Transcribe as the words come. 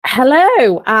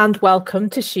Hello and welcome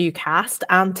to SHOOCAST.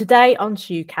 And today on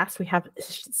SHOOCAST we have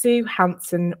Sue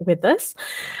Hanson with us,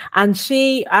 and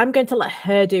I'm going to let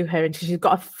her do her intro. She's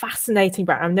got a fascinating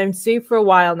background. I've known Sue for a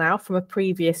while now from a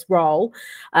previous role.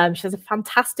 She has a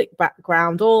fantastic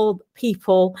background, all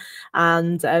people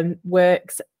and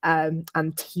works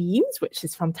and teams, which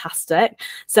is fantastic.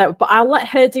 But I'll let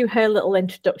her do her little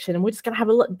introduction, and we're just going to have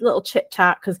a little chit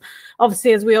chat because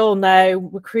obviously, as we all know,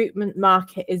 recruitment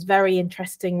market is very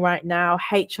interesting right now.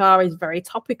 HR is very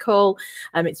topical.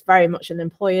 It's very much an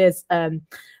employees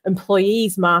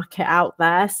market out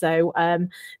there. But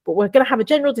we're going to have a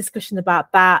general discussion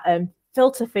about that and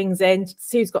filter things in.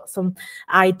 Sue's got some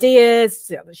ideas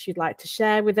that she'd like to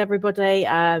share with everybody,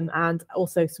 and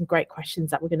also some great questions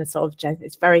that we're going to sort of.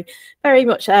 It's very, very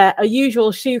much a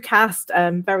usual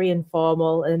SHOOCAST, very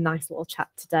informal and a nice little chat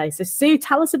today. So, Sue,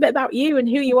 tell us a bit about you and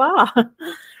who you are.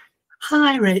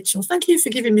 Hi, Rachel. Thank you for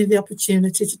giving me the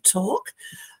opportunity to talk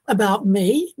about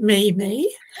me. Very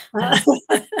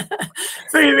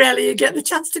rarely you get the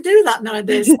chance to do that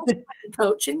nowadays.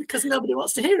 Coaching, because nobody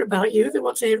wants to hear about you, they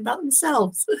want to hear about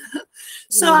themselves.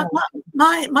 So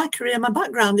my career, my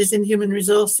background is in human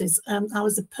resources. I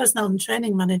was a personnel and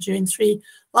training manager in 3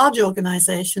 large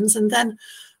organizations, and then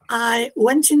I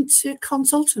went into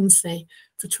consultancy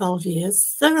for 12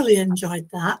 years, thoroughly enjoyed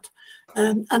that,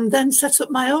 and then set up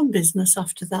my own business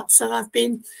after that. So I've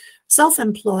been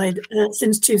self-employed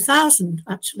since 2000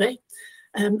 actually,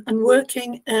 and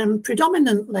working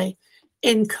predominantly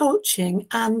in coaching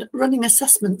and running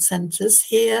assessment centres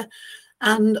here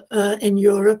and in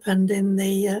Europe and in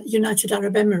the United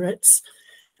Arab Emirates.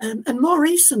 And more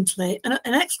recently, an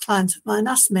ex-client of mine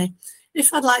asked me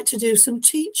if I'd like to do some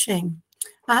teaching.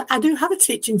 I do have a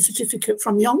teaching certificate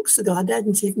from yonks ago. I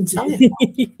didn't even tell you.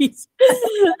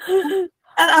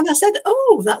 And I said,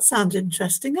 oh, that sounds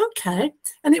interesting. Okay.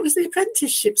 And it was the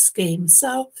apprenticeship scheme.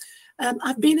 So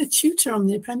I've been a tutor on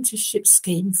the apprenticeship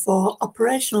scheme for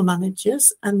operational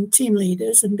managers and team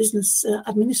leaders and business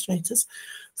administrators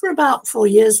for about 4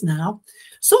 years now,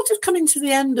 sort of coming to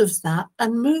the end of that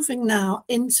and moving now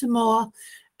into more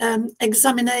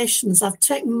examinations. I've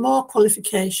taken more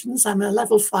qualifications. I'm a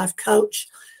level 5 coach.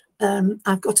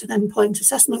 I've got an endpoint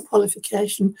assessment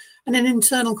qualification and an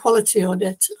internal quality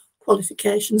audit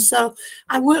qualification. So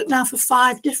I work now for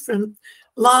 5 different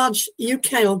large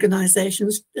UK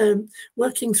organisations,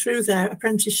 working through their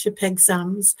apprenticeship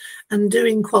exams and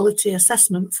doing quality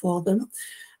assessment for them.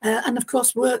 And of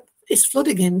course, work is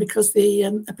flooding in because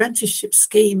the apprenticeship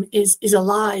scheme is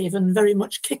alive and very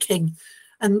much kicking,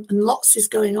 and lots is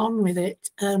going on with it.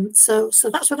 So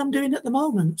that's what I'm doing at the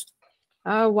moment.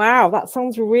 Oh, wow. That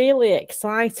sounds really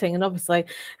exciting. And obviously,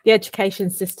 the education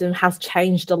system has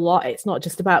changed a lot. It's not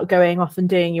just about going off and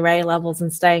doing your A-levels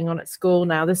and staying on at school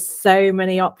now. There's so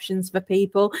many options for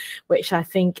people, which I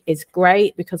think is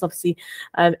great because obviously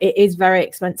it is very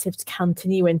expensive to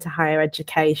continue into higher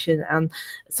education. And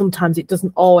sometimes it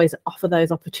doesn't always offer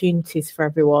those opportunities for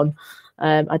everyone.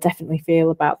 I definitely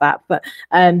feel about that. But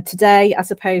today, I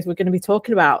suppose we're going to be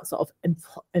talking about sort of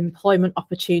employment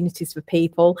opportunities for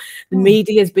people. The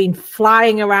media has been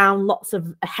flying around lots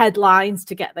of headlines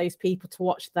to get those people to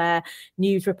watch their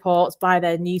news reports, buy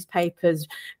their newspapers,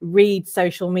 read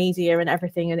social media and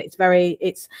everything. And it's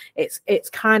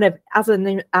kind of as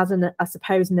I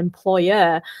suppose an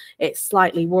employer, it's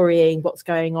slightly worrying what's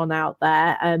going on out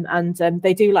there. And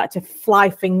they do like to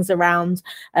fly things around,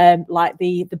 like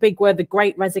the big word, the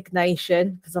Great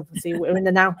Resignation, because obviously we're in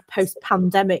the now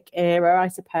post-pandemic era, I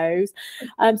suppose.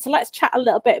 So let's chat a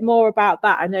little bit more about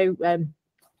that. I know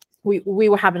we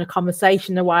were having a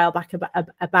conversation a while back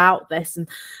about this,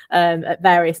 and at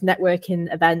various networking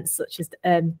events, such as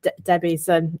Debbie's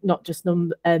from Not Just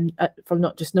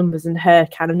Numbers and her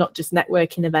kind of Not Just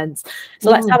Networking events.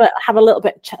 So let's have a little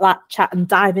bit chat and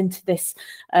dive into this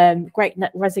Great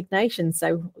Resignation.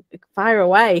 So fire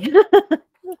away.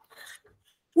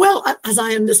 Well, as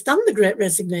I understand the Great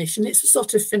Resignation, it's a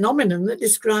sort of phenomenon that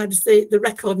describes the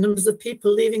record numbers of people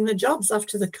leaving their jobs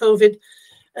after the COVID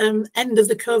end of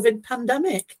the COVID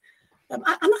pandemic. And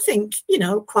I think,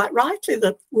 quite rightly,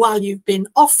 that while you've been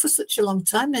off for such a long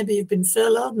time, maybe you've been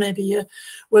furloughed, maybe you're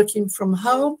working from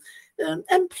home,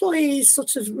 employees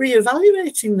sort of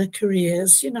reevaluating their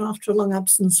careers, after a long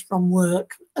absence from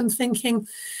work and thinking,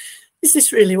 is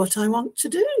this really what I want to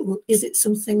do? Is it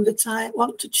something that I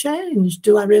want to change?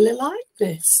 Do I really like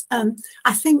this?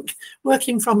 I think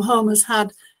working from home has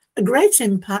had a great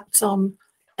impact on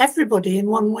everybody in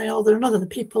one way or another. The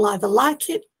people either like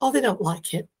it or they don't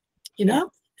like it,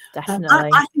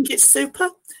 Definitely. I think it's super.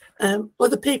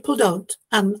 Other people don't,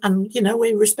 and you know,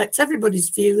 we respect everybody's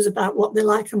views about what they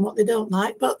like and what they don't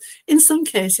like, but in some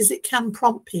cases it can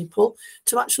prompt people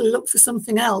to actually look for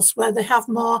something else where they have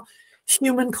more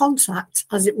human contact,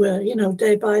 as it were, you know,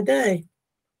 day by day.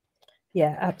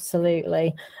 Yeah,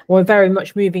 absolutely. We're very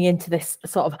much moving into this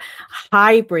sort of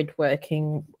hybrid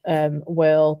working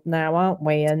world now, aren't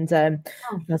we? And and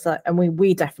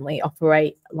we definitely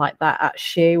operate like that at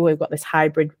SHOO. We've got this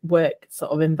hybrid work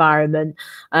sort of environment,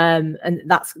 and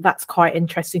that's quite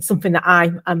interesting. Something that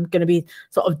I'm going to be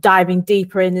sort of diving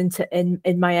deeper into in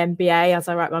my MBA as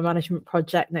I write my management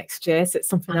project next year. So it's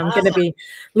something I'm going to be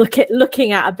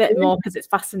looking at a bit more, because it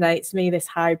fascinates me, this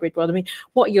hybrid world. I mean,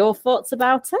 what are your thoughts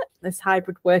about it, this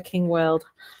hybrid working world?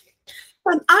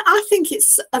 I think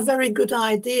it's a very good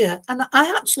idea, and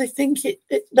I actually think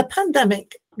the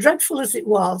pandemic, dreadful as it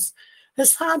was,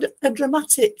 has had a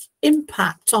dramatic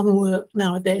impact on work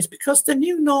nowadays, because the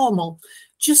new normal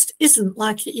just isn't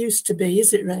like it used to be,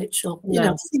 is it, Rachel? No. You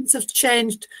know, things have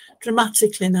changed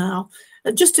dramatically now.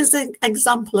 Just as an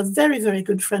example, a very, very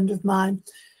good friend of mine,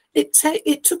 it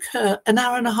took her an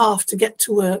hour and a half to get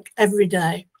to work every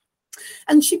day,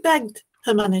 and she begged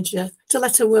her manager to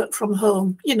let her work from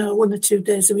home, you know, 1 or 2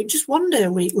 days a week. Just 1 day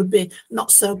a week would be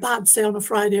not so bad, say on a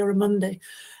Friday or a Monday.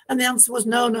 And the answer was,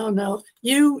 no.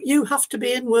 You have to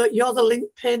be in work. You're the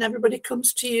linchpin. Everybody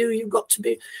comes to you. You've got to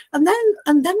be. And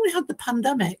then we had the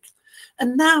pandemic.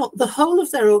 And now the whole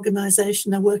of their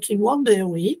organisation are working 1 day a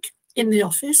week in the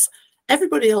office,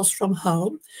 everybody else from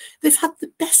home. They've had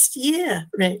the best year,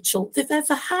 Rachel, they've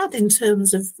ever had in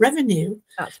terms of revenue.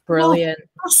 That's brilliant.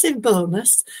 Massive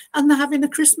bonus. And they're having a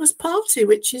Christmas party,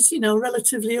 which is, you know,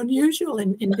 relatively unusual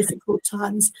in difficult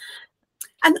times.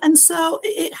 And so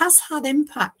it has had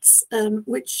impacts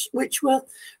which were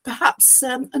perhaps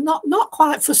not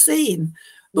quite foreseen,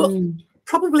 but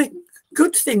probably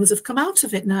good things have come out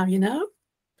of it now, you know.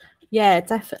 Yeah,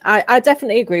 definitely. I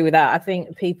definitely agree with that. I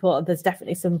think there's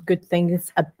definitely some good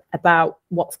things about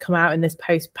what's come out in this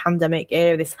post-pandemic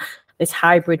era, this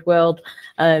hybrid world.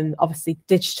 Obviously,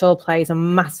 digital plays a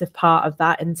massive part of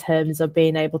that in terms of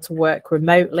being able to work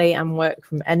remotely and work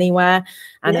from anywhere,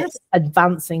 and it's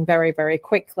advancing very, very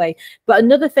quickly. But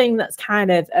another thing that's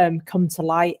kind of come to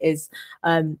light is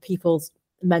people's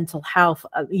mental health.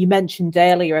 You mentioned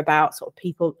earlier about sort of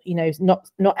people, you know, not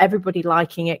everybody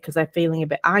liking it because they're feeling a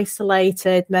bit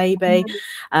isolated, maybe.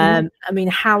 I mean,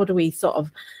 how do we sort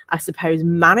of, I suppose,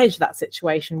 manage that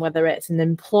situation, whether it's an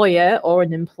employer or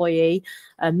an employee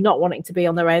not wanting to be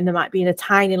on their own? They might be in a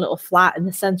tiny little flat in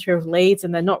the centre of Leeds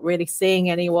and they're not really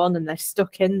seeing anyone and they're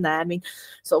stuck in there. I mean,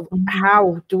 sort of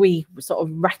how do we sort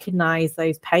of recognise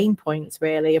those pain points,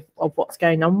 really, of what's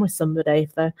going on with somebody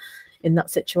if they're in that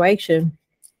situation?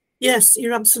 Yes,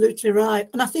 you're absolutely right.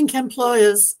 And I think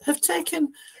employers have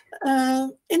taken,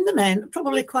 in the main,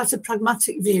 probably quite a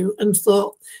pragmatic view and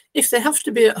thought if they have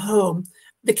to be at home,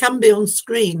 they can be on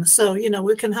screen. So, you know,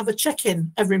 we can have a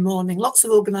check-in every morning. Lots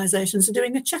of organisations are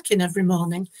doing a check-in every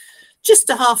morning. Just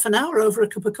a half an hour over a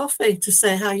cup of coffee to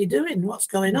say how you're doing, what's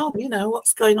going on, you know,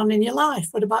 what's going on in your life.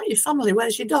 What about your family?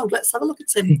 Where's your dog? Let's have a look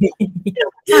at him. You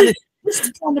know, just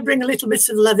to kind of bring a little bit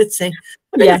of levity,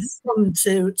 but it's fun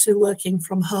to working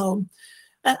from home.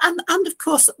 And of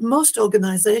course, most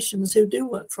organisations who do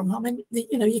work from home,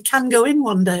 you know, you can go in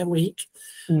 1 day a week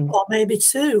or maybe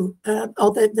 2,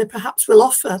 or they perhaps will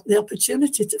offer the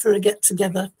opportunity for a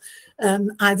get-together,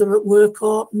 either at work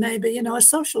or maybe, you know, a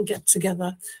social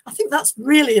get-together. I think that's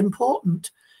really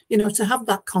important, you know, to have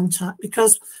that contact,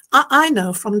 because I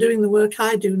know from doing the work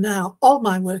I do now, all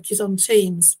my work is on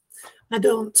Teams. I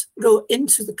don't go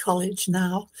into the college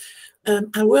now.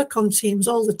 I work on Teams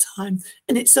all the time,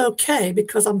 and it's okay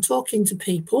because I'm talking to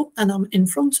people and I'm in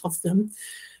front of them,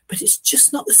 but it's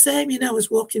just not the same, you know,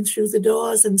 as walking through the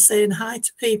doors and saying hi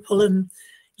to people and,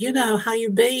 you know, how you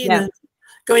been, and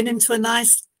going into a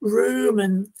nice room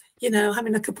and, you know,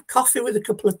 having a cup of coffee with a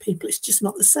couple of people. It's just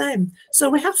not the same. So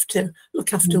we have to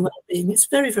look after well-being. It's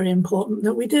very, very important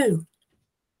that we do.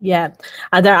 Yeah,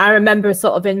 and I remember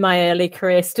sort of in my early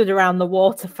career stood around the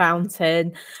water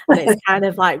fountain, and it's kind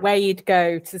of like where you'd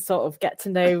go to sort of get to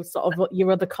know sort of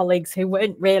your other colleagues who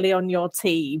weren't really on your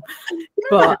team,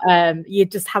 but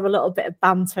you'd just have a little bit of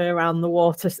banter around the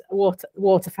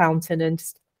water fountain and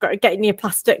just getting your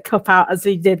plastic cup out as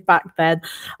you did back then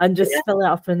and just fill it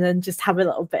up and then just have a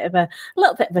little bit of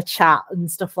a chat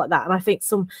and stuff like that. And I think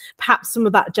perhaps some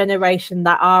of that generation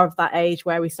that are of that age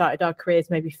where we started our careers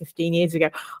maybe 15 years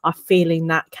ago are feeling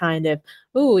that kind of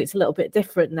oh, it's a little bit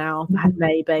different now,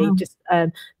 maybe. Mm. Just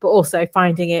but also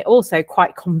finding it also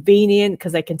quite convenient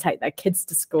because they can take their kids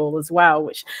to school as well,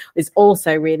 which is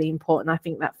also really important. I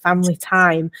think that family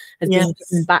time has been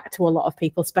given back to a lot of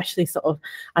people, especially sort of,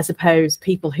 I suppose,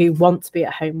 people who want to be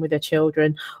at home with their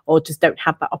children or just don't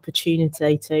have that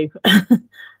opportunity to.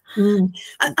 And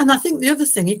I think the other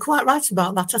thing, you're quite right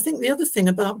about that. I think the other thing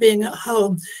about being at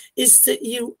home is that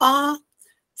you are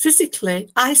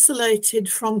physically isolated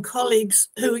from colleagues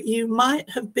who you might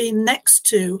have been next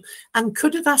to and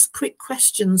could have asked quick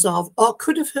questions of, or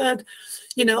could have heard,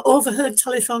 overheard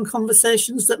telephone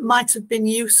conversations that might have been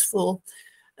useful.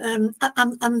 And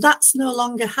that's no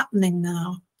longer happening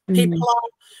now. People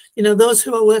are, those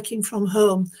who are working from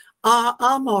home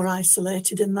are more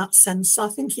isolated in that sense. So I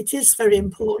think it is very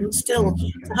important still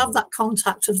to have that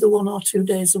contact of the 1 or 2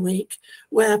 days a week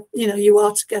where, you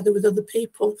are together with other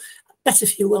people. Better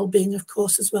for your well-being, of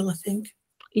course, as well, I think.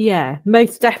 Yeah,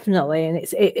 most definitely. And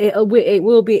it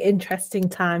will be interesting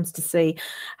times to see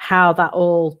how that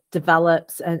all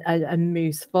develops and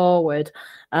moves forward.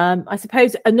 I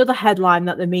suppose another headline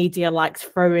that the media likes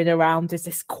throwing around is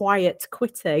this quiet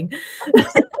quitting.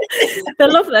 They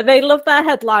love their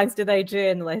headlines, do they,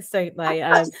 journalists, don't they?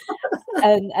 And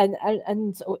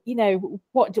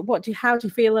how do you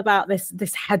feel about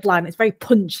this headline? It's very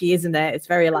punchy, isn't it? It's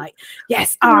very like,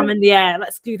 yes, arm in the air,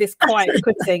 let's do this quiet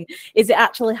quitting. Is it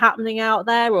actually happening out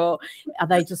there, or are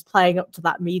they just playing up to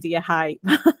that media hype?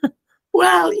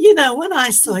 Well, when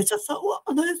I saw it, I thought, what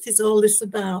on earth is all this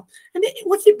about? And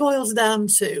what it boils down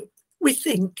to, we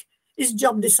think, is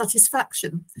job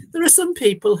dissatisfaction. There are some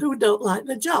people who don't like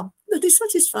their job. They're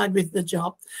dissatisfied with the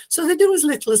job. So they do as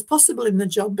little as possible in the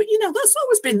job. But, that's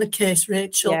always been the case,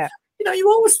 Rachel. Yeah. You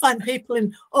always find people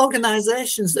in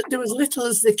organisations that do as little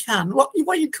as they can, what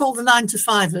you call the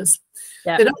 9-to-5ers.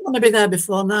 Yeah. They don't want to be there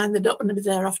before 9. They don't want to be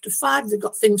there after 5. They've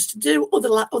got things to do,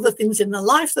 other things in their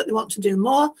life that they want to do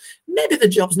more. Maybe the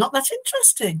job's not that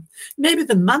interesting. Maybe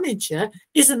the manager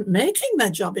isn't making their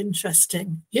job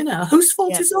interesting. Whose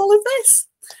fault is all of this?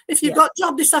 If you've got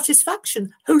job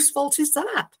dissatisfaction, whose fault is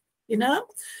that?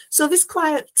 So this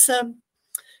quiet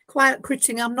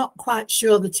quitting, I'm not quite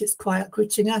sure that it's quiet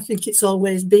quitting. I think it's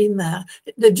always been there.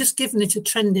 They've just given it a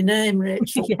trendy name,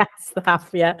 Rachel. Yes, they have.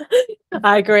 Yeah,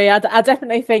 I agree. I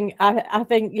definitely think. I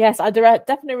think yes. I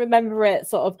definitely remember it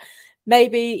sort of.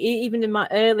 Maybe even in my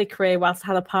early career, whilst I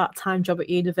had a part-time job at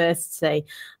university,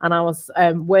 and I was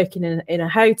working in a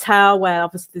hotel where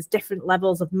obviously there's different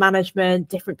levels of management,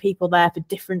 different people there for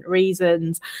different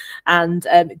reasons, and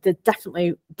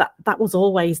definitely that was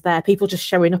always there. People just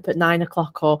showing up at 9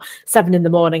 o'clock or 7 in the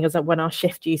morning, as when our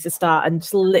shift used to start, and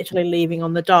just literally leaving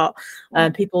on the dot.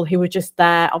 People who were just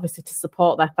there, obviously, to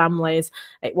support their families.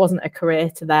 It wasn't a career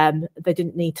to them. They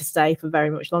didn't need to stay for very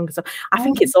much longer. So I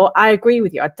think I agree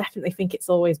with you. I definitely think it's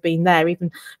always been there, even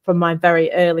from my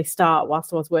very early start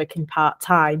whilst I was working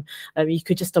part-time. You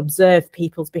could just observe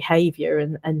people's behaviour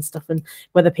and stuff, and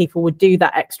whether people would do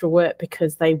that extra work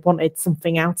because they wanted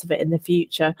something out of it in the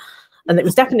future. And it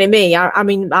was definitely me. I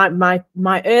mean,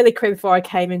 my early career before I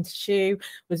came into SHOO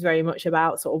was very much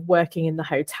about sort of working in the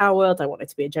hotel world. I wanted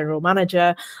to be a general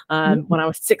manager. When I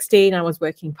was 16, I was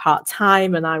working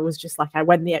part-time, and I was just like, I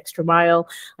went the extra mile.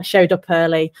 I showed up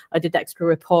early. I did extra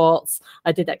reports.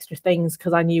 I did extra things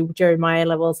because I knew during my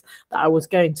A-levels that I was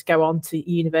going to go on to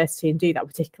university and do that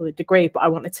particular degree. But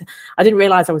I didn't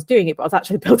realise I was doing it, but I was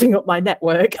actually building up my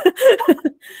network.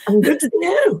 Good to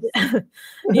know.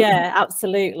 Yeah,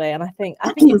 absolutely. And I think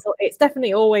it's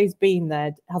definitely always been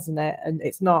there, hasn't it? And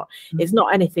it's not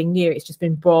anything new. It's just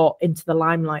been brought into the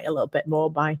limelight a little bit more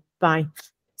by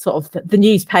sort of the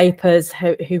newspapers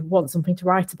who want something to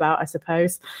write about, I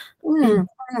suppose.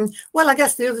 Well, I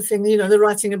guess the other thing, they're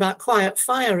writing about quiet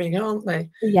firing, aren't they?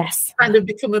 Yes. It's kind of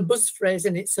become a buzz phrase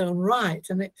in its own right.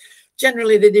 And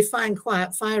generally they define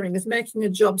quiet firing as making a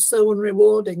job so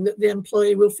unrewarding that the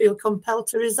employee will feel compelled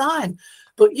to resign.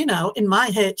 But, in my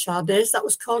HR days, that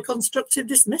was called constructive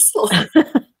dismissal.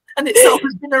 And it's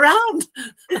always been around.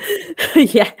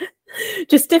 Yeah.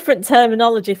 Just different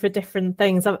terminology for different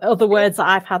things. Other words that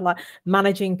I've had, like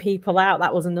managing people out,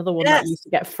 that was another one that used to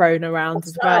get thrown around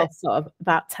as well, sort of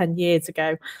about 10 years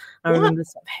ago. I remember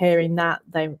sort of hearing that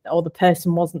the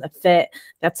person wasn't a fit,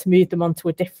 they had to move them onto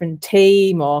a different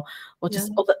team, or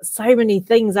just so many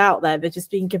things out there. They're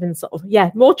just being given sort of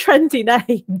more trendy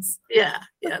names. Yeah,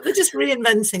 they're just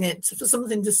reinventing it for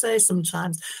something to say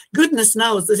sometimes. Goodness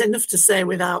knows there's enough to say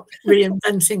without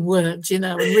reinventing words, and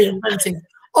reinventing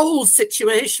old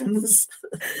situations.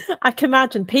 I can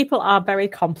imagine people are very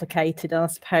complicated, and I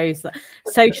suppose that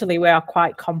socially we are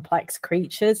quite complex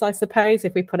creatures. I suppose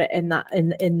if we put it in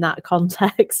that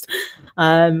context,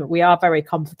 we are very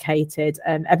complicated.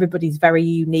 Everybody's very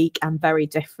unique and very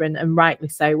different, and rightly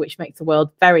so, which makes the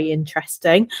world very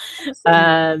interesting.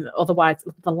 Otherwise,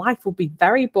 the life will be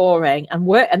very boring,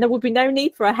 and there would be no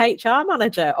need for a HR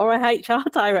manager or a HR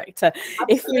director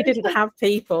if we didn't have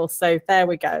people. So there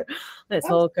we go. It's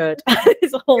all good.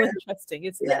 It's all interesting,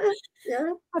 isn't it?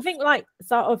 Yeah. I think like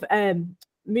sort of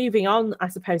moving on, I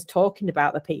suppose, talking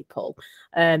about the people.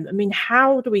 I mean,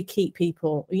 how do we keep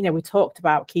people, we talked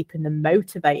about keeping them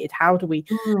motivated. How do we,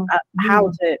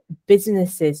 how do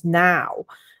businesses now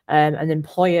and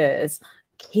employers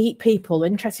keep people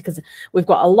interested? Because we've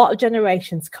got a lot of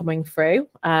generations coming through,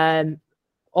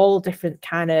 all different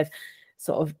kind of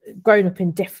sort of grown up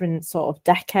in different sort of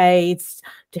decades,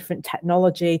 different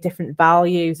technology, different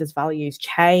values as values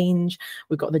change.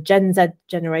 We've got the Gen Z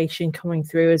generation coming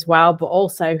through as well, but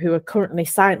also who are currently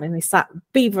silently sat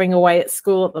beavering away at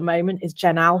school at the moment is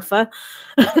Gen Alpha.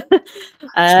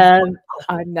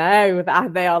 I know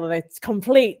that they are the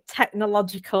complete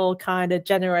technological kind of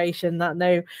generation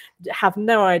that have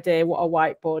no idea what a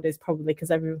whiteboard is, probably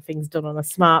because everything's done on a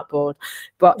smart board.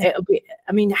 But it'll be,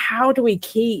 I mean, how do we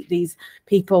keep these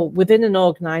people within an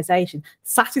organization,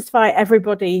 satisfy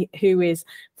everybody who is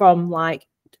from like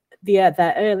their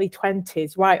early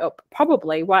 20s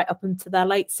probably right up into their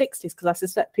late 60s, because I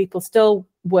suspect people still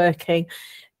working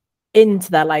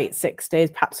into their late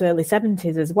 60s, perhaps early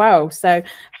 70s as well. So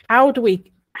how do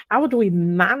we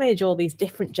manage all these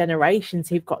different generations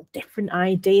who've got different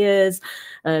ideas,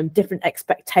 different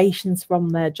expectations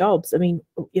from their jobs? I mean,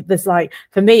 there's like,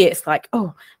 for me it's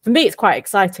quite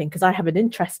exciting because I have an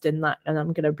interest in that and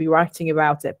I'm going to be writing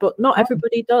about it, but not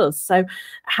everybody does. So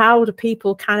how do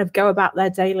people kind of go about their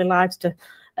daily lives to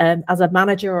as a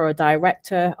manager or a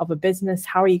director of a business,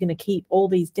 how are you going to keep all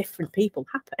these different people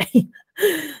happy?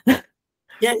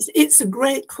 Yeah, it's a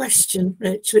great question,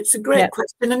 Rachel. It's a great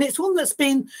question, and it's one that's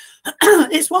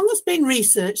been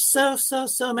researched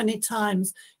so many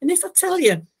times. And if I tell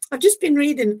you, I've just been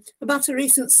reading about a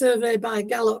recent survey by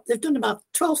Gallup. They've done about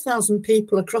 12,000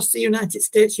 people across the United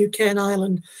States, UK, and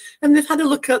Ireland, and they've had a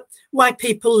look at why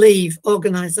people leave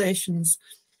organisations.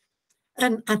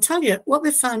 And I tell you what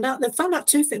they've found out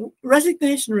two things.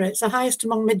 Resignation rates are highest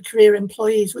among mid-career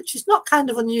employees, which is not kind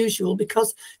of unusual,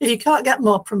 because if you can't get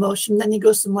more promotion, then you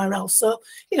go somewhere else. So,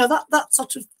 that's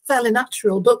sort of fairly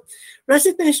natural. But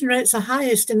resignation rates are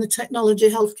highest in the technology,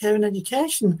 healthcare and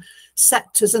education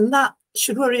sectors. And that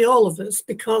should worry all of us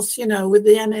because, with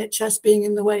the NHS being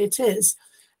in the way it is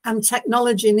and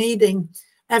technology needing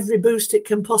every boost it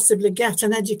can possibly get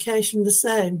and education the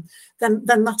same, then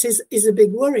that is a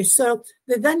big worry. So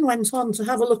they then went on to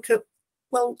have a look at,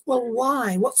 well,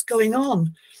 why? What's going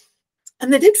on?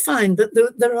 And they did find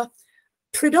that there are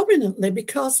predominantly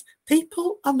because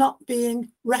people are not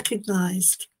being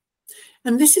recognised.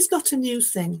 And this is not a new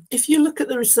thing. If you look at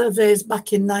the surveys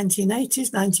back in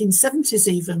 1980s,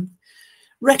 1970s even,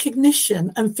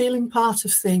 recognition and feeling part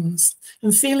of things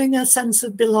and feeling a sense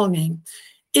of belonging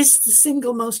is the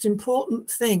single most important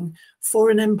thing for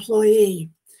an employee.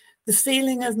 The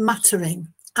feeling of mattering.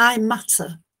 I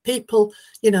matter. People,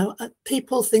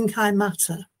 people think I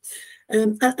matter.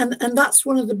 And that's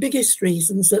one of the biggest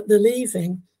reasons that they're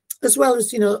leaving, as well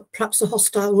as, perhaps a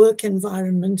hostile work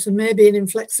environment and maybe an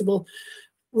inflexible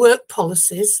work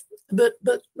policies. But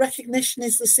recognition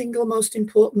is the single most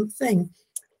important thing.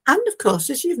 And of course,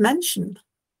 as you've mentioned,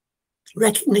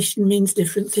 recognition means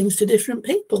different things to different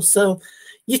people. So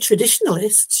your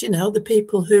traditionalists, the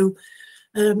people who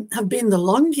have been the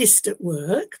longest at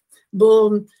work,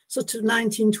 born sort of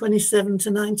 1927 to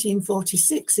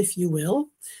 1946, if you will,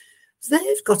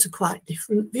 they've got a quite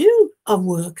different view of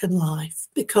work and life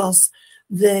because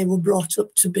they were brought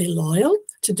up to be loyal,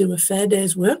 to do a fair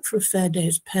day's work for a fair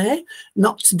day's pay,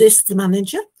 not to diss the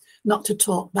manager, not to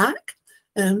talk back,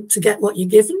 to get what you're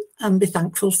given and be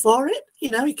thankful for it.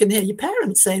 You can hear your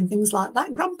parents saying things like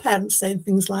that, grandparents saying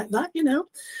things like that,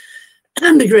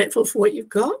 and be grateful for what you've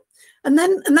got. And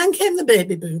then came the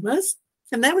baby boomers,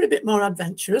 and they were a bit more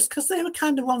adventurous because they were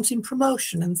kind of wanting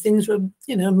promotion and things were,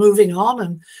 moving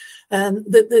on, and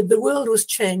the world was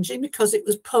changing because it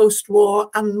was post-war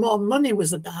and more money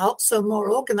was about, so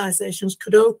more organisations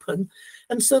could open.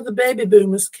 And so the baby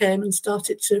boomers came and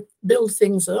started to build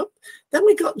things up. Then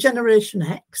we got Generation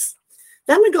X.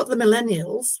 Then we got the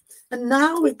millennials. And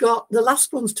now we've got the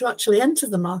last ones to actually enter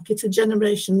the market, a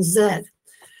Generation Z.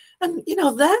 And,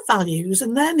 their values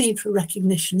and their need for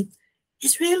recognition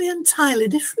is really entirely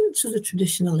different to the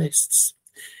traditionalists.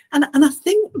 And I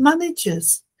think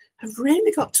managers have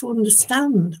really got to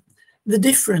understand the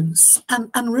difference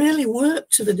and really work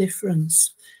to the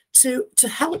difference to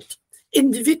help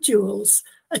individuals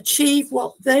achieve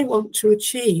what they want to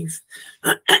achieve.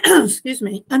 Excuse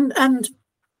me, and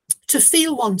to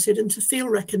feel wanted and to feel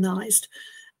recognised.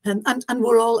 And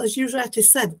we're all, as you rightly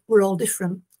said, we're all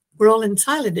different. We're all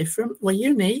entirely different. We're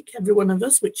unique, every one of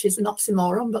us, which is an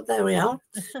oxymoron, but there we are.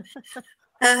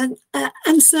 And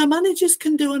so managers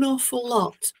can do an awful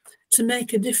lot to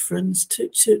make a difference,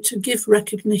 to give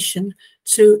recognition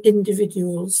to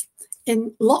individuals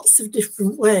in lots of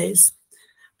different ways.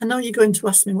 I know you're going to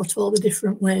ask me what all the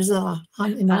different ways are,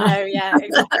 aren't you now? Oh, yeah,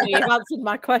 exactly. You've answered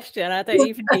my question. I don't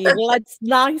even need you led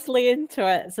nicely into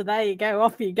it. So there you go.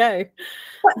 Off you go.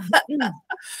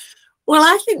 Well,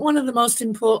 I think one of the most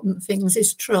important things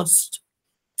is trust.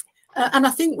 And I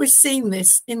think we've seen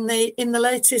this in the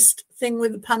latest thing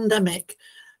with the pandemic.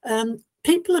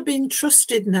 People are being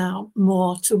trusted now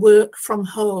more to work from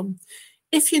home.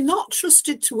 If you're not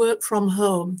trusted to work from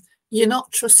home, you're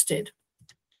not trusted.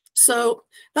 So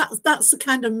that's the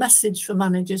kind of message for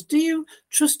managers. Do you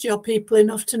trust your people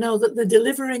enough to know that they're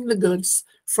delivering the goods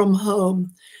from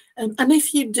home? And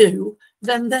if you do,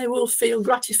 then they will feel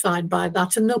gratified by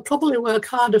that, and they'll probably work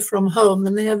harder from home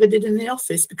than they ever did in the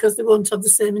office because they won't have the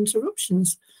same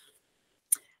interruptions.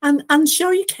 And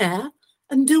show you care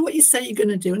and do what you say you're going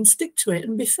to do and stick to it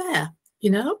and be fair,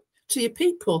 to your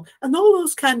people. And all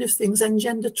those kind of things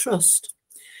engender trust.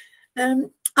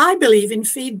 I believe in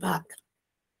feedback.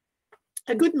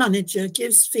 A good manager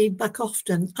gives feedback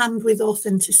often and with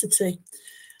authenticity.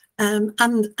 And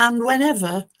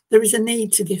whenever there is a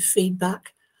need to give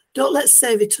feedback, don't let's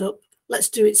save it up. Let's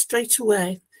do it straight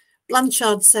away.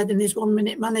 Blanchard said in his 1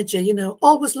 Minute Manager,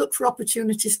 always look for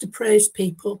opportunities to praise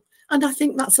people. And I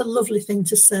think that's a lovely thing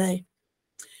to say.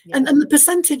 Yeah. And the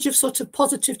percentage of sort of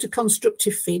positive to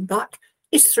constructive feedback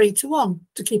is 3-1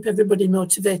 to keep everybody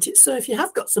motivated. So if you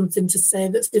have got something to say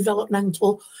that's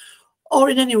developmental or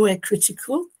in any way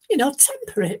critical,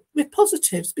 temper it with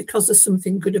positives because there's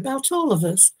something good about all of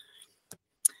us.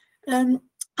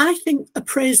 I think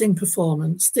appraising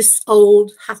performance, this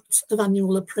old hat of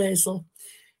annual appraisal,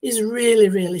 is really,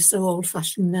 really so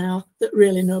old-fashioned now that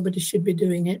really nobody should be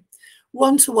doing it.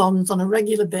 One-to-ones on a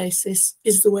regular basis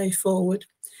is the way forward.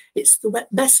 It's the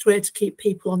best way to keep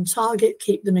people on target,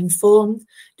 keep them informed,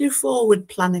 do forward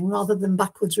planning rather than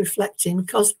backwards reflecting,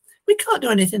 because we can't do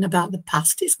anything about the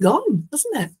past. It's gone,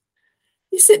 isn't it?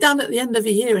 You sit down at the end of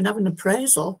a year and have an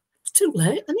appraisal, it's too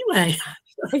late anyway.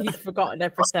 You've forgotten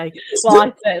everything. Well,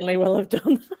 I certainly will have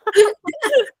done.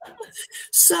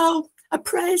 So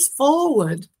appraise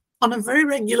forward on a very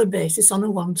regular basis on a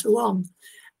one-to-one.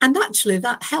 And actually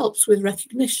that helps with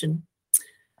recognition.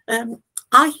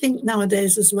 I think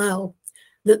nowadays as well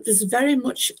that there's very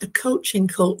much a coaching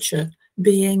culture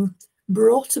being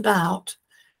brought about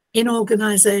in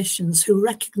organisations who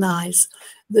recognise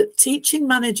that teaching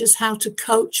managers how to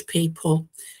coach people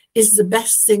is the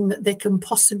best thing that they can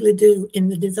possibly do in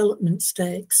the development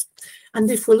stakes. And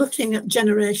if we're looking at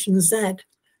Generation Z,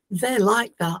 they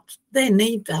like that. They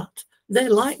need that. They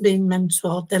like being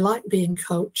mentored. They like being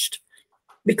coached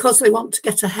because they want to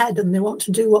get ahead and they want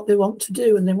to do what they want to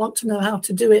do and they want to know how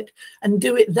to do it and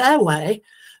do it their way,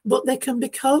 but they can be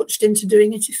coached into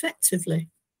doing it effectively.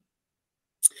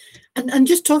 And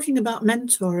just talking about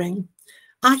mentoring,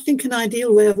 I think an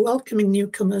ideal way of welcoming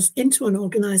newcomers into an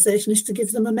organisation is to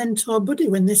give them a mentor buddy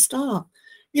when they start.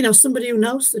 Somebody who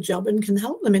knows the job and can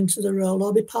help them into the role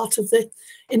or be part of the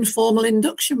informal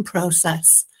induction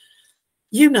process.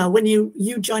 When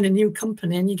you join a new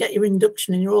company and you get your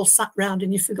induction and you're all sat round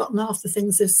and you've forgotten half the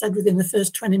things they've said within the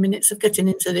first 20 minutes of getting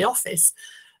into the office,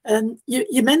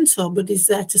 your mentor buddy's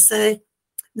there to say,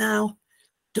 now,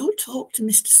 don't talk to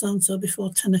Mr. So-and-so before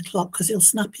 10 o'clock because he'll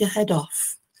snap your head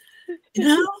off.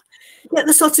 Get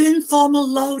the sort of informal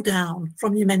lowdown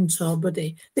from your mentor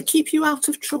buddy. They keep you out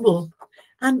of trouble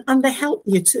and they help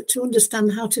you to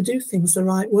understand how to do things the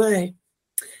right way.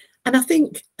 And I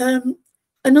think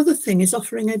another thing is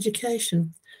offering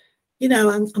education.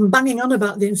 I'm banging on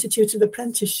about the Institute of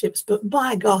Apprenticeships, but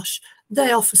by gosh,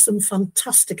 they offer some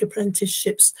fantastic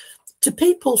apprenticeships to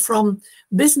people from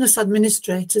business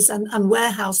administrators and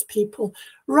warehouse people,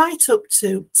 right up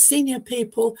to senior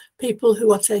people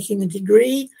who are taking a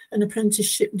degree, an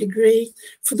apprenticeship degree,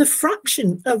 for the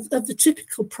fraction of the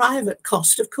typical private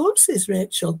cost of courses,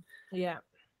 Rachel. Yeah.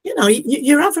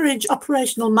 Your average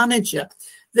operational manager,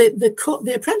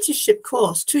 the apprenticeship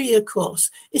course, 2-year course,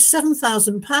 is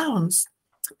 £7,000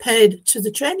 paid to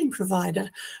the training provider,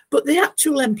 but the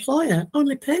actual employer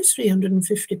only pays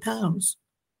 £350.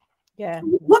 Yeah.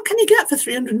 What can you get for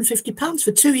 £350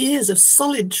 for 2 years of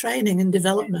solid training and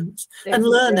development and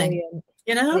learning? Brilliant.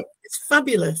 You know, it's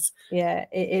fabulous. Yeah,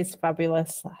 it is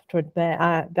fabulous. I have to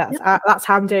admit, that's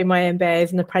how I'm doing my MBA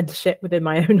as an apprenticeship within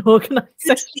my own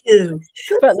organisation.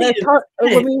 But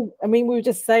we were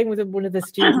just saying with one of the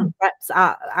student reps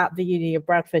at the Uni of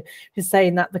Bradford, who's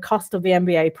saying that the cost of the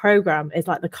MBA program is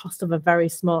like the cost of a very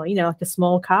small, like a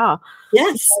small car.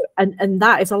 Yes, and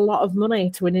that is a lot of money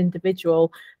to an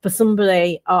individual for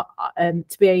somebody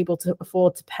to be able to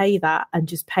afford to pay that and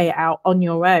just pay it out on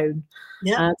your own.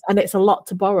 Yeah, and it's a lot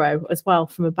to borrow as well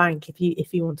from a bank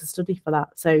if you want to study for that.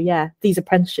 So yeah, these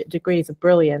apprenticeship degrees are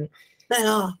brilliant. They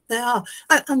are,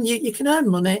 and you can earn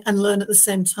money and learn at the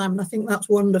same time, and I think that's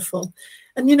wonderful.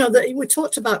 And that we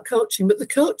talked about coaching, but the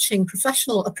coaching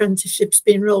professional apprenticeship's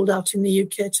been rolled out in the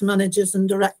UK to managers and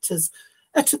directors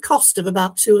at a cost of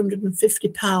about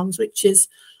 £250, which is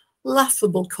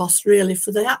laughable cost really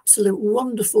for the absolute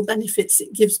wonderful benefits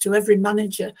it gives to every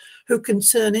manager who can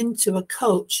turn into a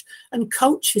coach and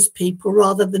coaches people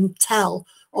rather than tell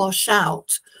or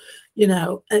shout.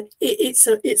 It's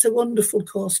a wonderful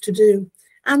course to do,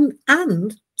 and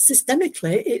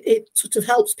systemically it sort of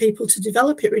helps people to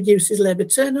develop. It reduces labour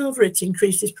turnover, it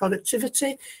increases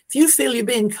productivity. If you feel you're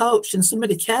being coached and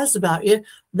somebody cares about you,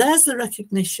 there's the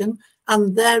recognition,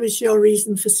 and there is your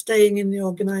reason for staying in the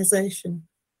organisation.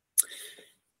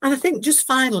 And I think just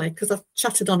finally, because I've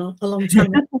chatted on a long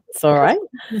time, it's all right.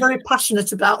 I'm very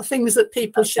passionate about things that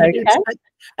people should do to make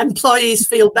employees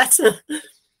feel better,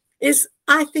 is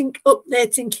I think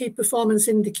updating key performance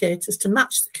indicators to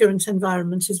match the current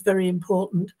environment is very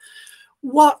important.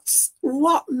 What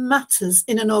matters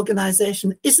in an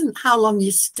organisation isn't how long you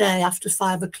stay after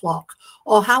 5 o'clock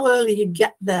or how early you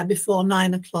get there before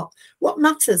 9 o'clock. What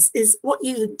matters is what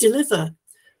you deliver.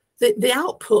 The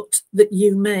output that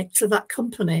you make to that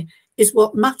company is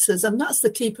what matters, and that's the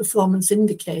key performance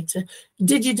indicator.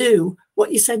 Did you do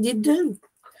what you said you'd do?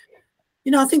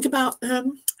 I think about,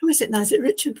 who is it now? Is it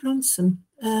Richard Branson?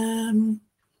 I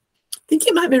think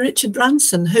it might be Richard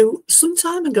Branson, who some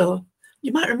time ago,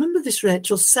 you might remember this,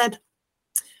 Rachel, said,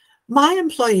 my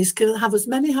employees can have as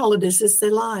many holidays as they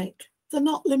like. They're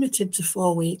not limited to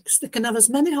 4 weeks. They can have as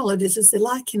many holidays as they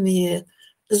like in the year,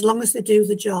 as long as they do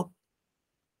the job.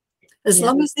 As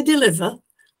long as they deliver,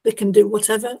 they can do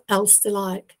whatever else they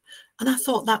like. And I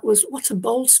thought that was, what a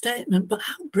bold statement, but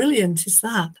how brilliant is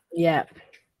that? Yeah.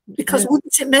 Because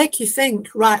wouldn't it make you think,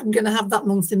 right, I'm going to have that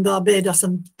month in Barbados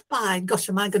and by gosh,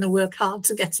 am I going to work hard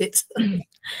to get it?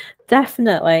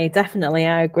 Definitely.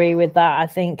 I agree with that. I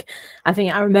think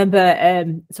I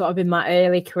remember sort of in my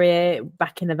early career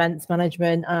back in events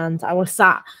management, and I was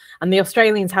sat, and the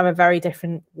Australians have a very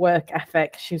different work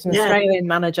ethic. She was an Australian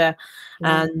manager,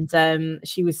 and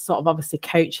she was sort of obviously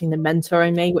coaching and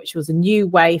mentoring me, which was a new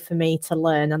way for me to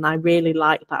learn, and I really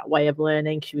liked that way of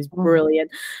learning. She was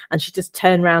brilliant, and she just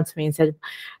turned around to me and said,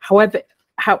 however,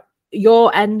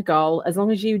 your end goal, as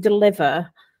long as you deliver,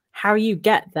 how you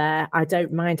get there, I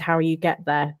don't mind how you get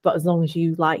there, but as long as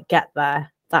you get there,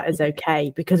 that is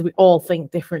okay, because we all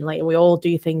think differently and we all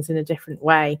do things in a different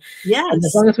way. And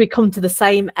as long as we come to the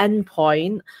same end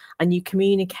point and you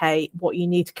communicate what you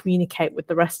need to communicate with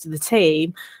the rest of the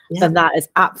team, then that is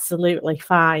absolutely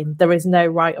fine. There is no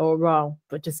right or wrong,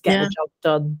 but just get the job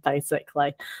done,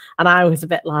 basically. And I was a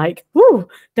bit like, whoo,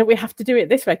 don't we have to do it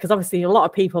this way? Because obviously a lot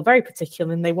of people are very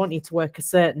particular and they want you to work a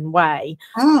certain way,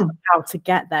 how to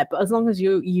get there. But as long as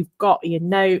you've got your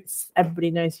notes,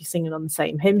 everybody knows you're singing on the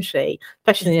same hymn sheet,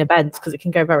 especially in events, because it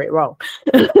can go very wrong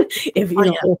if you're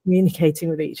not all communicating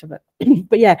with each other.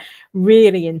 But yeah,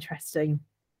 really interesting.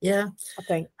 Yeah, I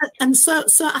think. And so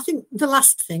I think the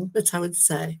last thing that I would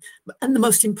say, and the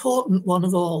most important one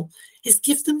of all, is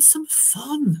give them some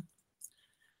fun.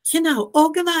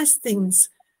 Organise things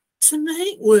to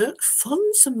make work fun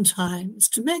sometimes,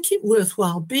 to make it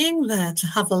worthwhile being there, to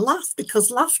have a laugh,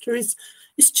 because laughter is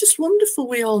just wonderful.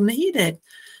 We all need it.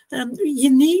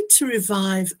 You need to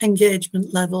revive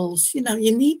engagement levels. You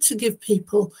need to give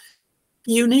people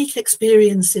unique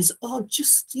experiences, or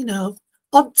just,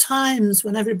 odd times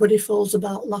when everybody falls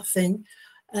about laughing,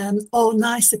 or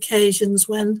nice occasions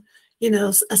when,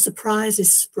 a surprise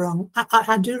is sprung.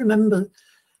 I do remember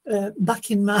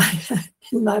back in my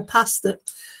in my past that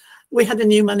we had a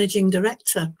new managing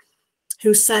director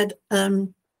who said,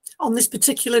 on this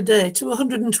particular day, to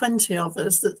 120 of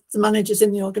us, the managers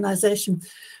in the organisation,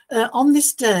 on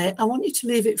this day, I want you to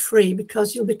leave it free,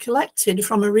 because you'll be collected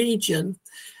from a region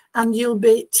and you'll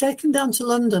be taken down to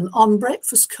London on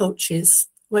breakfast coaches,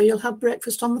 where you'll have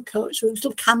breakfast on the coach with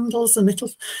little candles and little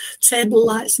table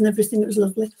lights and everything. It was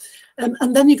lovely.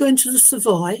 And then you go into the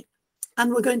Savoy,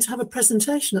 and we're going to have a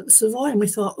presentation at the Savoy. And we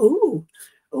thought, oh,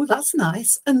 that's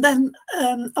nice. And then,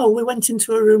 we went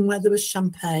into a room where there was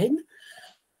champagne.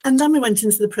 And then we went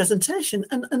into the presentation,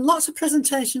 and lots of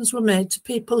presentations were made to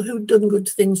people who'd done good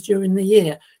things during the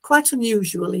year. Quite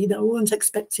unusually, we weren't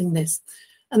expecting this.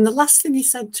 And the last thing he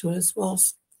said to us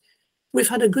was, we've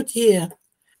had a good year,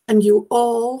 and you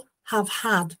all have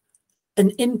had an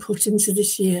input into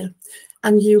this year,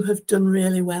 and you have done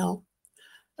really well.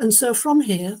 And so from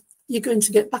here, you're going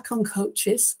to get back on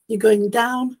coaches. You're going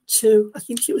down to, I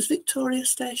think it was Victoria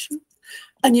Station,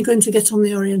 and you're going to get on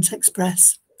the Orient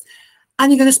Express.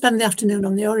 And you're going to spend the afternoon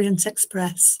on the Orient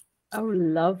Express. Oh,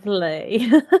 lovely.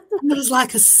 And there was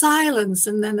like a silence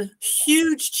and then a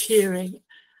huge cheering.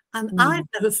 And I've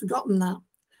never forgotten that,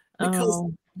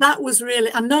 because that was really,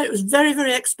 I know it was very,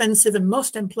 very expensive and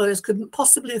most employers couldn't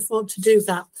possibly afford to do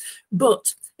that.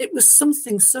 But it was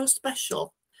something so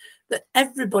special that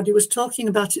everybody was talking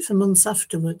about it for months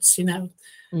afterwards,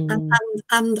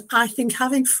 And I think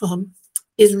having fun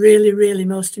is really, really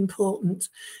most important.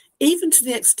 Even to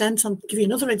the extent, I'll give you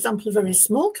another example, a very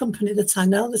small company that I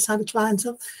know that I had a client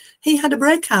of. He had a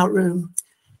breakout room.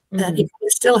 He probably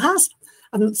still has.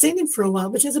 I haven't seen him for a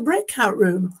while, but he has a breakout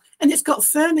room. And it's got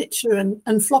furniture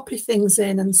and floppy things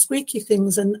in and squeaky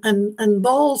things and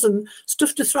balls and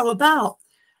stuff to throw about.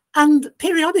 And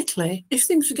periodically, if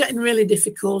things were getting really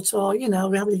difficult or,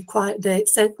 we're having a quiet day, it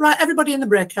said, right, everybody in the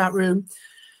breakout room.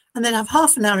 And then have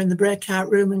half an hour in the breakout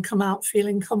room and come out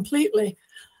feeling completely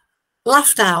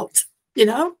laughed out,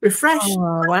 refreshed.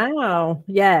 Oh, wow.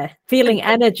 Yeah. Feeling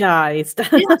energized.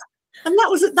 Yeah. And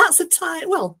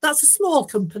that's a small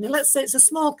company. Let's say it's a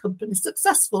small company,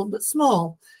 successful, but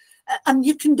small. And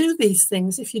you can do these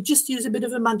things if you just use a bit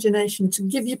of imagination to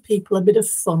give your people a bit of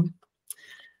fun.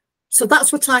 So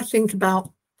that's what I think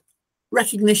about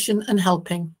recognition and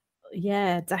helping.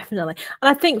 Yeah, definitely.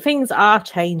 And I think things are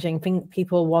changing. I think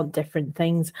people want different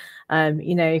things.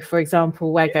 For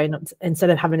example, we're going up to, instead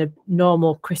of having a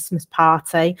normal Christmas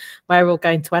party, we're all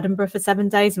going to Edinburgh for 7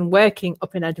 days and working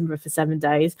up in Edinburgh for 7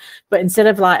 days. But instead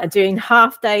of doing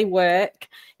half day work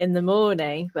in the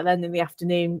morning, but then in the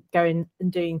afternoon going and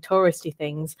doing touristy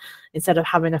things, instead of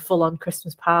having a full on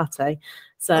Christmas party.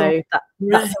 So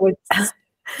that's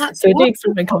so we're doing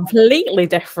something completely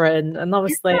different, and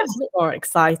obviously it's a bit more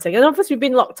exciting. And obviously we've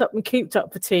been locked up and cooped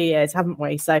up for 2 years, haven't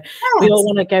we? So we all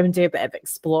want to go and do a bit of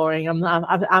exploring.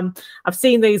 I've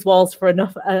seen these walls for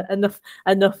enough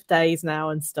days now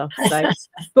and stuff. So,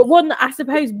 but one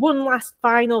last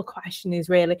final question is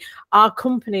really: are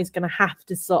companies going to have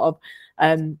to sort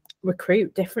of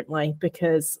recruit differently,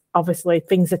 because obviously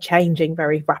things are changing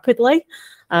very rapidly?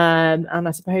 And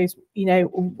I suppose,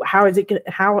 how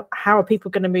are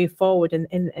people going to move forward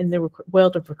in the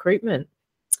world of recruitment?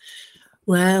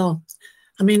 Well,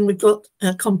 I mean, we've got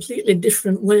a completely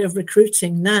different way of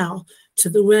recruiting now to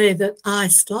the way that I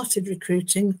started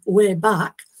recruiting way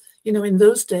back. In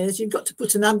those days, you got to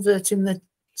put an advert in the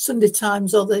Sunday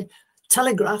Times or the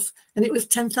Telegraph, and it was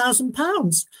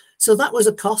 £10,000. So that was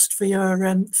a cost for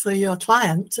your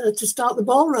client to start the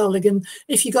ball rolling. And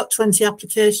if you got 20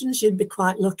 applications, you'd be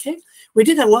quite lucky. We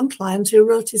did have one client who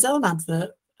wrote his own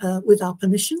advert with our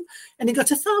permission, and he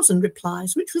got 1,000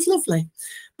 replies, which was lovely.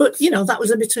 But, that was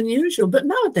a bit unusual. But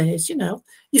nowadays,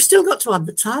 you've still got to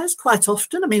advertise quite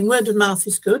often. I mean, word of mouth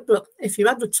is good, but if you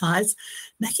advertise,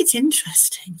 make it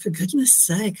interesting, for goodness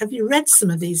sake. Have you read some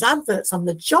of these adverts on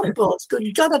the job boards?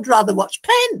 Good God, I'd rather watch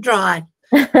paint dry.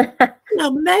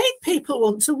 Make people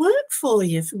want to work for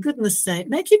you, for goodness sake.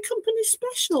 Make your company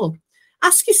special.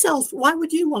 Ask yourself, why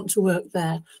would you want to work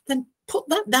there? Then put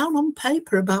that down on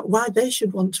paper about why they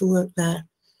should want to work there.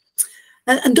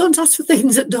 And don't ask for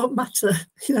things that don't matter.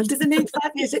 Do they need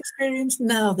 5 years experience?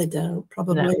 No, they don't,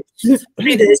 probably. No.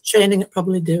 3 days training would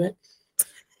probably do it.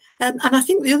 And I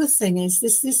think the other thing is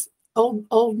this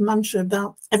old mantra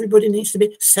about everybody needs to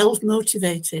be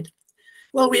self-motivated.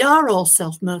 Well, we are all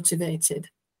self-motivated.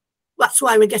 That's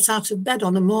why we get out of bed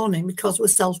on a morning, because we're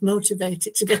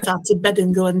self-motivated to get out of bed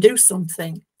and go and do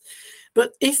something.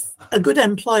 But if a good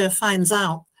employer finds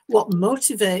out what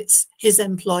motivates his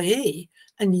employee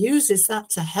and uses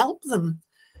that to help them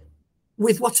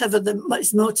with whatever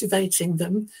is motivating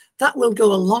them, that will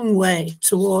go a long way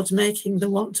towards making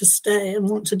them want to stay and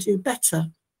want to do better.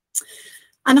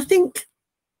 And I think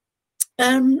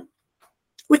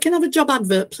we can have a job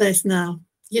advert placed now,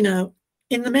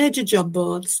 in the major job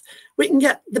boards. We can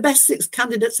get the best 6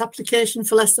 candidates application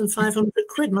for less than 500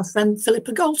 quid. My friend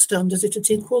Philippa Goldstone does it at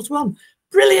 =1.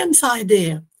 Brilliant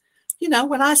idea.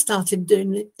 When I started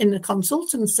doing it in the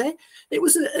consultancy, it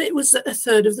was a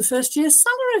third of the first year's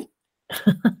salary.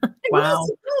 Wow.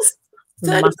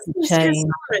 Massive change.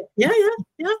 Yeah.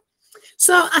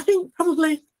 So I think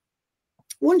probably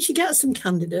once you get some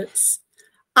candidates,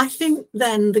 I think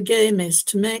then the game is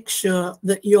to make sure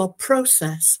that your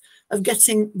process of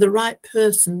getting the right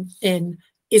person in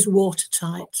is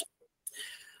watertight.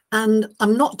 And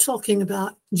I'm not talking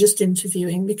about just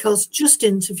interviewing, because just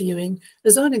interviewing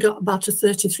has only got about a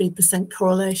 33%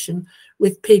 correlation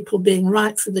with people being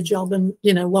right for the job and,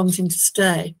 wanting to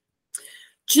stay.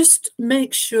 Just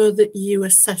make sure that you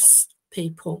assess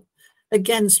people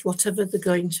against whatever they're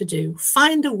going to do.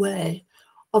 Find a way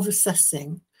of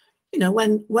assessing.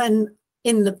 When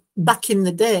back in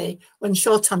the day, when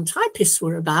shorthand typists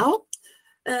were about,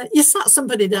 you sat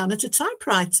somebody down at a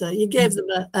typewriter, you gave them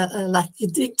a letter, you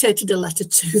dictated a letter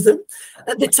to them,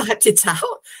 they typed it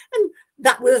out, and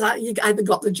that was like you either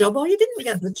got the job or you didn't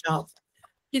get the job.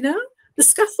 The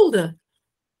scaffolder,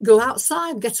 go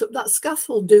outside, get up that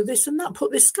scaffold, do this and that,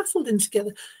 put this scaffolding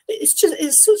together.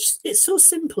 It's so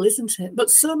simple, isn't it? But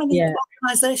so many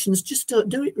organisations just don't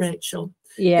do it, Rachel.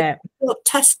 Yeah. They don't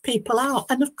test people out.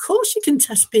 And of course you can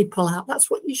test people out.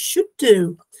 That's what you should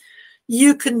do.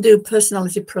 You can do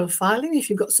personality profiling if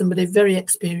you've got somebody very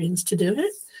experienced to do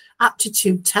it.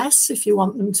 Aptitude tests if you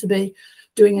want them to be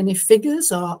doing any figures,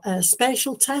 or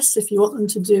spatial tests if you want them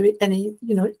to do any,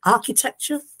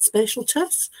 architecture, spatial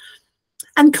tests.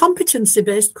 And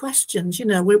competency-based questions.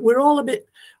 We're all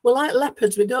we're like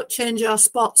leopards. We don't change our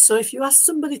spots. So if you ask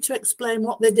somebody to explain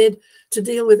what they did to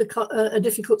deal with a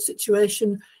difficult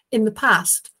situation in the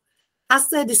past, as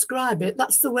they describe it,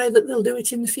 that's the way that they'll do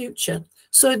it in the future.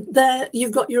 So there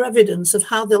you've got your evidence of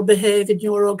how they'll behave in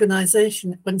your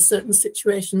organisation when certain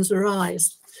situations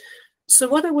arise. So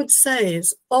what I would say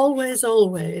is always,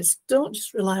 always, don't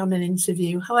just rely on an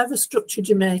interview, however structured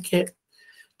you make it.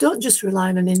 Don't just rely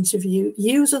on an interview.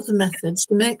 Use other methods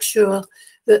to make sure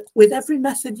that with every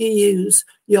method you use,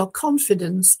 your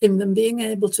confidence in them being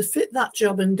able to fit that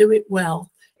job and do it well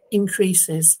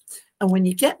increases. And when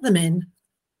you get them in,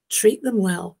 treat them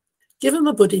well. Give them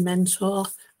a buddy mentor.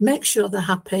 Make sure they're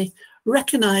happy.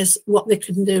 Recognise what they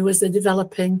can do as they're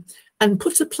developing, and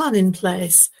put a plan in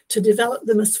place to develop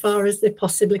them as far as they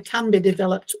possibly can be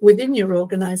developed within your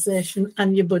organisation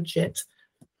and your budget.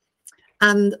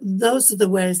 And those are the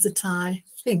ways that I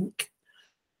think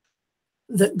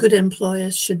that good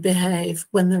employers should behave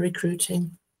when they're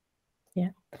recruiting. Yeah,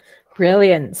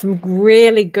 brilliant. Some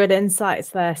really good insights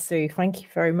there, Sue. Thank you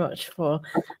very much for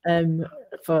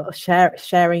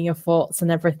sharing your thoughts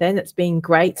and everything. It's been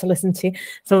great to listen to.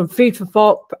 Some food for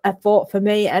thought for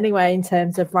me anyway, in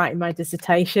terms of writing my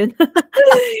dissertation,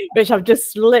 which I've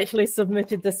just literally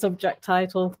submitted the subject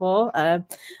title for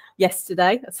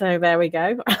yesterday. So there we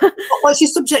go. What's your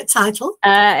subject title?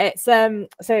 It's not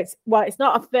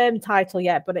a firm title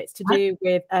yet, but it's to do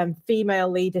with female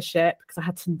leadership, because I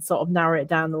had to sort of narrow it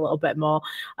down a little bit more.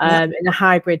 In a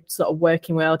hybrid sort of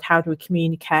working world, how do we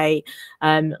communicate,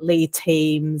 lead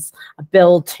teams,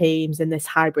 build teams in this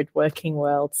hybrid working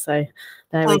world? So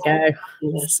there we go.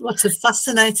 Yes, what a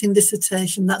fascinating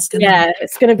dissertation that's going to be. Yeah,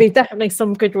 it's going to be definitely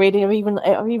some good reading.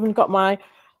 I've even got my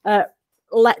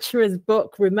lecturer's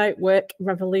book, Remote Work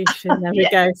Revolution. There we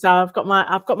go. So I've got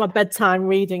my bedtime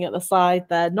reading at the side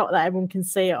there. Not that everyone can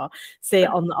see it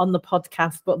on the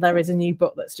podcast, but there is a new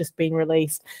book that's just been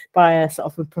released by a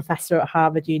sort of a professor at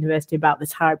Harvard University about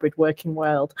this hybrid working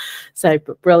world. So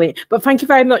brilliant. But thank you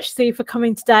very much, Sue, for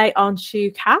coming today on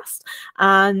SHOOCAST.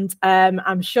 And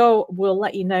I'm sure we'll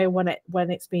let you know when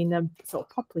it's been sort of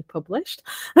properly published.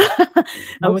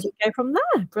 And we can go from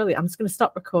there. Brilliant. I'm just going to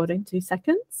stop recording 2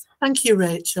 seconds. Thank you,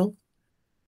 Rachel.